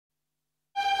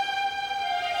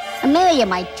Emilia,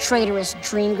 my traitorous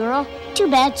dream girl.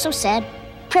 Too bad, so sad.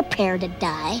 Prepare to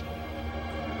die.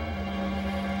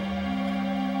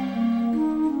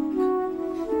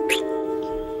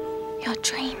 You're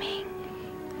dreaming.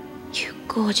 You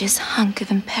gorgeous hunk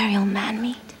of imperial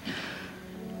man-meat.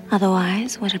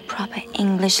 Otherwise, would a proper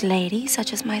English lady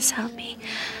such as myself be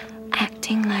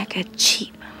acting like a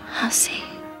cheap hussy?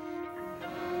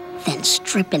 Then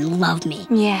strip and love me.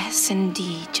 Yes,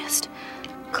 indeed. Just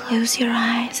close your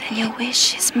eyes and your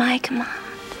wish is my command.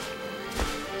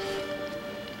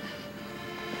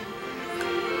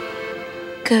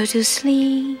 Go to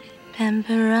sleep,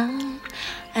 Emperor,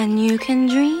 and you can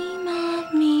dream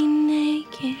of me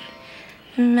naked.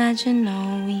 Imagine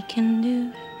all we can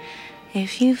do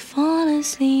if you fall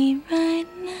asleep right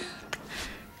now.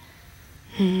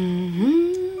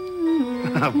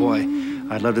 Oh, boy.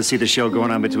 I'd love to see the show going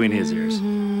on between his ears.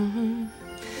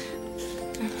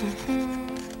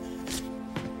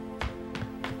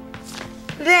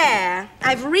 There.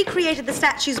 I've recreated the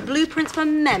statue's blueprints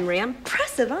from memory.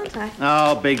 Impressive, aren't I?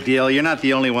 Oh, big deal. You're not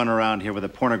the only one around here with a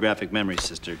pornographic memory,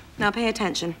 sister. Now pay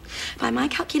attention. By my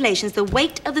calculations, the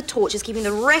weight of the torch is keeping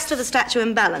the rest of the statue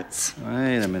in balance.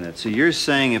 Wait a minute. So you're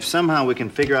saying if somehow we can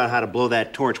figure out how to blow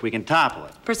that torch, we can topple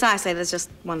it? Precisely. There's just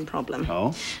one problem.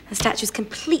 Oh? The statue's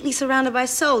completely surrounded by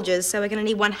soldiers, so we're going to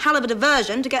need one hell of a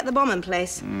diversion to get the bomb in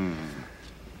place.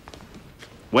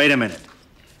 Wait a minute.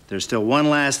 There's still one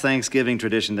last Thanksgiving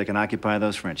tradition that can occupy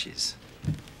those Frenchies.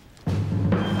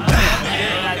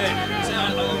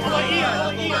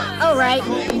 All right,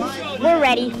 we're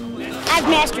ready. I've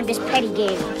mastered this petty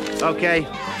game. Okay.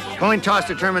 Coin toss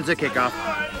determines the kickoff.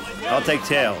 I'll take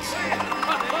tails.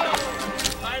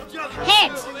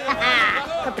 Heads!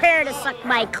 Prepare to suck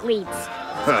my cleats.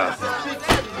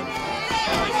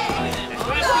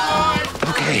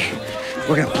 Okay,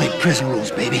 we're gonna play prison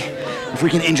rules, baby. If we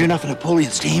can injure enough of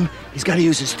Napoleon's team, he's got to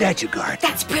use his statue guard.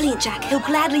 That's brilliant, Jack. He'll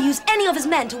gladly use any of his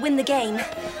men to win the game.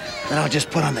 Then I'll just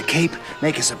put on the cape,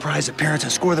 make a surprise appearance,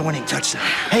 and score the winning touchdown.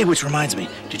 Hey, which reminds me,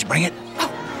 did you bring it?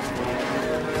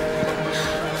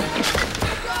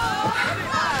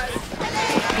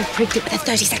 I pricked it with a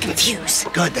 30-second fuse.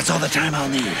 Good, that's all the time I'll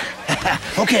need.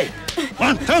 Okay,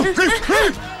 1, 2, 3,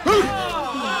 4.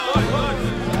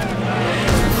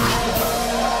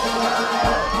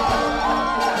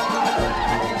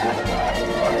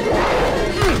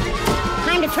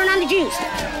 Time to turn on the juice.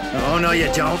 Oh, no,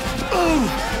 you don't.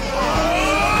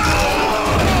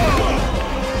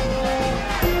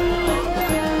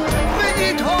 Bring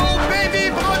it home, baby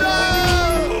brother!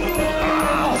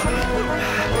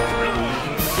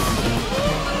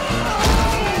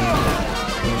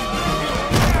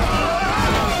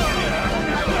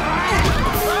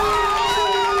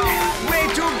 Way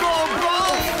to go, bro!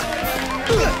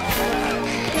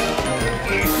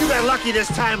 You got lucky this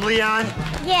time, Leon.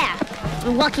 Yeah,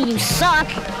 lucky you suck.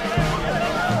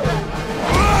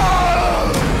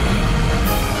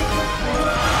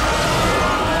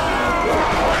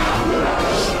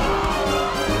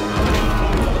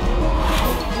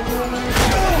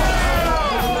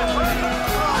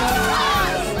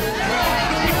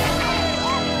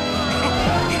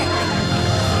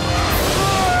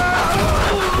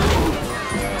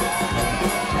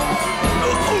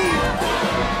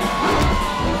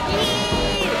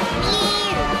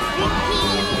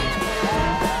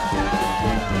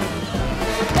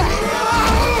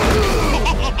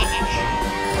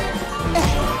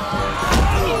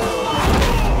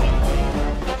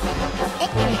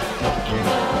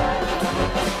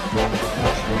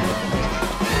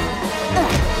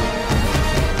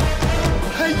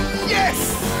 Yes!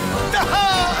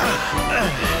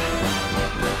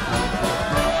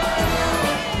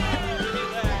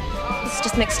 It's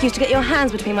just an excuse to get your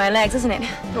hands between my legs, isn't it?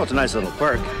 Oh, it's a nice little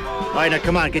perk. All right, now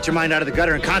come on, get your mind out of the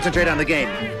gutter and concentrate on the game.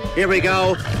 Here we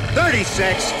go.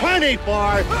 36,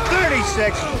 24,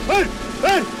 36.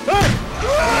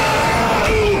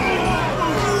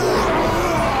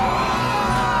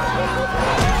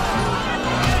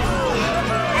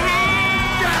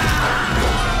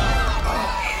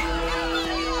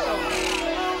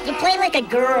 You play like a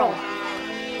girl.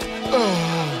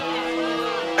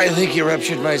 I think you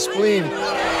ruptured my spleen.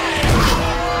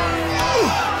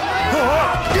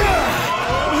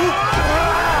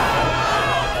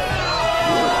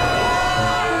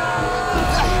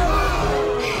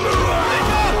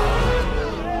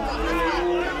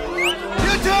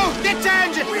 You two, get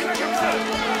tangent!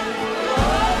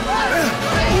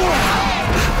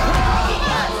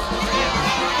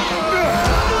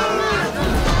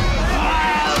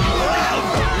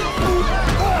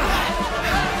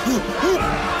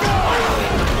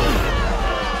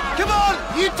 Come on,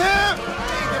 you two!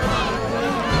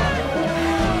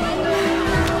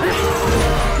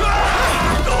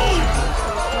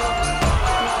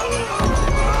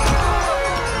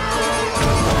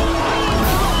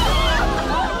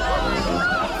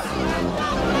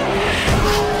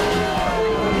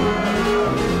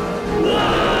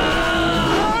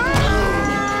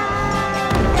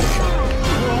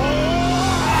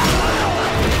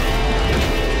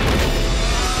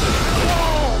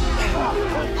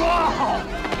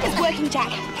 thinking,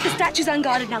 Jack. The statue's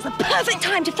unguarded. Now's the perfect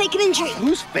time to fake an injury.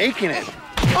 Who's faking it?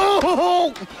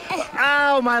 Oh!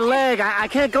 Ow, my leg. I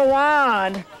can't go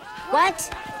on.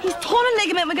 What? He's torn a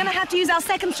ligament. We're going to have to use our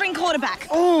second-string quarterback.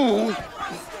 Ooh.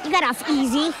 You got off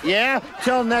easy. Yeah?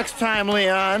 Till next time,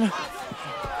 Leon.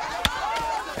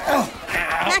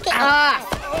 Knock it off.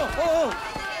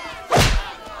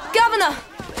 Governor!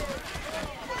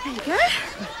 There you go.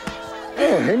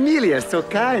 Oh, Emilia, so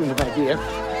kind, my dear.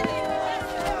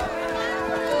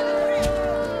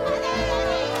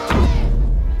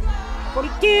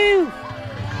 $42.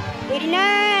 $89.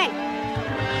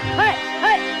 Hut,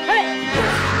 hut, hut.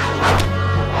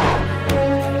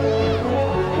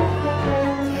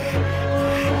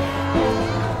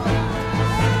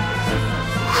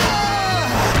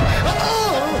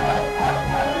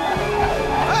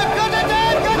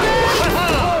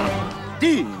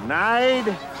 Denied.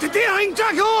 Denied,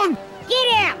 Jack on! Get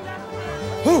out.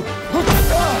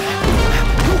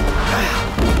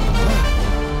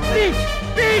 Beat!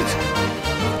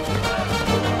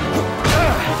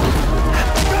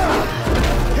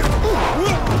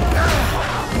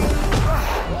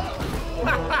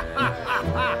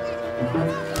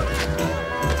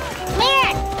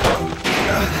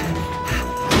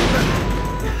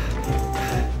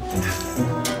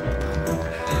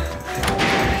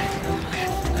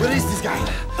 Release this guy.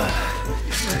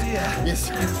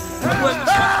 Yes.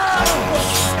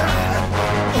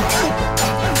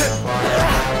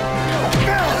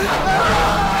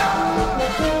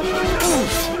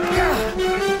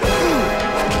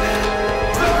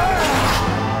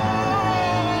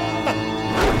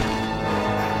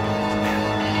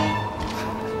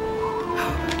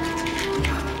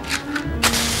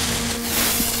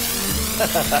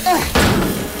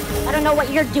 I don't know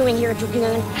what you're doing here,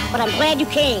 Dragoon, but I'm glad you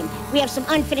came. We have some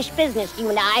unfinished business, you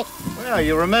and I. Well,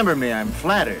 you remember me. I'm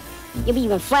flattered. You'll be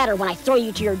even flattered when I throw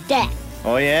you to your death.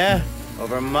 Oh, yeah?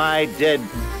 Over my dead...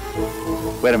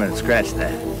 Wait a minute, scratch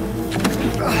that.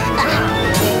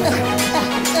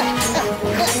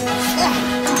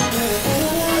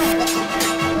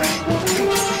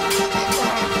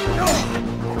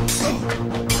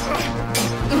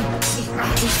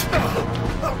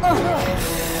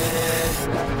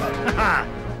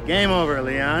 Game over,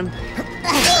 Leon.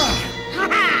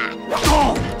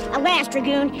 Alas,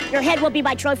 Dragoon, your head will be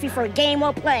my trophy for a game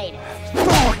well played.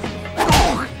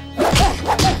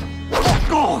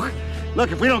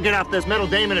 Look, if we don't get off this metal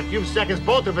dame in a few seconds,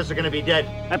 both of us are gonna be dead.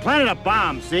 I planted a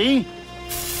bomb, see?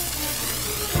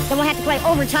 Then we'll have to play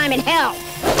overtime in hell.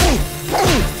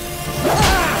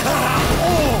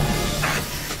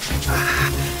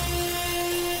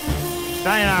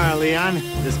 Sayonara, Leon.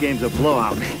 This game's a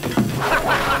blowout.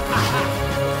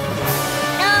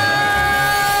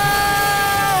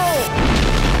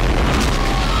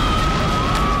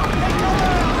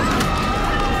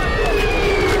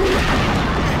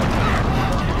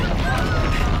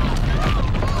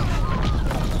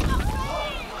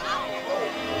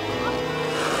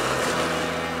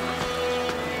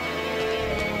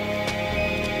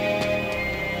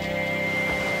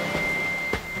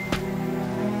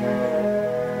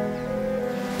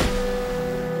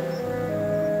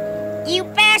 You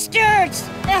bastards!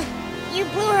 You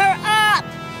blew her up!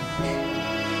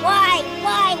 Why?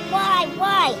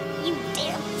 You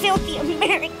damn filthy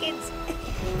Americans!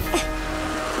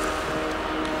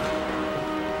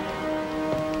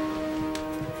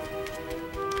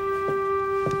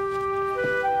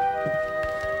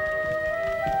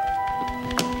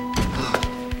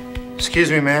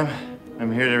 Excuse me, ma'am.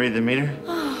 I'm here to read the meter.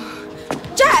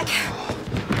 Jack!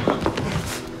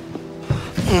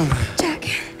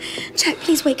 Jack,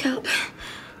 please wake up.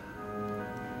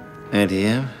 Auntie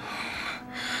Em?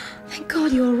 Thank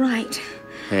God you're all right.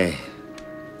 Hey,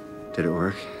 did it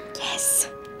work? Yes,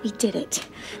 we did it.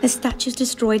 The statue's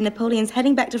destroyed. Napoleon's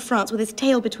heading back to France with his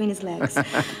tail between his legs.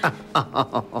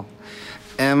 Oh.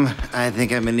 Em, I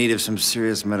think I'm in need of some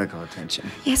serious medical attention.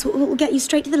 Yes, we'll get you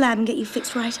straight to the lab and get you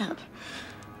fixed right up.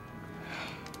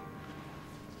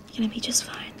 You're gonna be just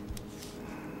fine.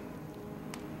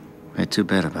 Hey, too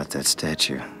bad about that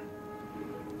statue.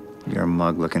 You're a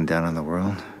mug looking down on the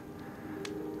world.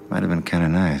 Might have been kind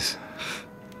of nice.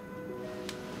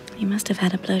 You must have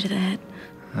had a blow to the head.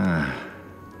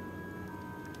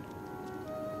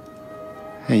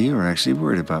 Hey, you were actually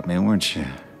worried about me, weren't you?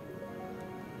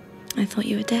 I thought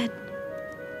you were dead.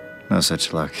 No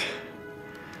such luck.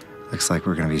 Looks like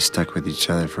we're gonna be stuck with each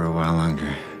other for a while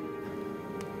longer.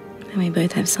 And we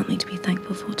both have something to be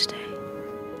thankful for today.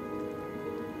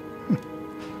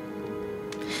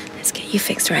 Let's get you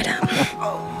fixed right up.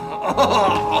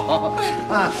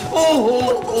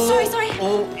 Sorry.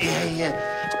 Oh, yeah.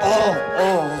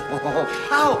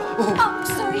 Ow! Oh,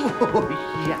 sorry.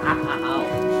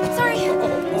 Yeah. Sorry.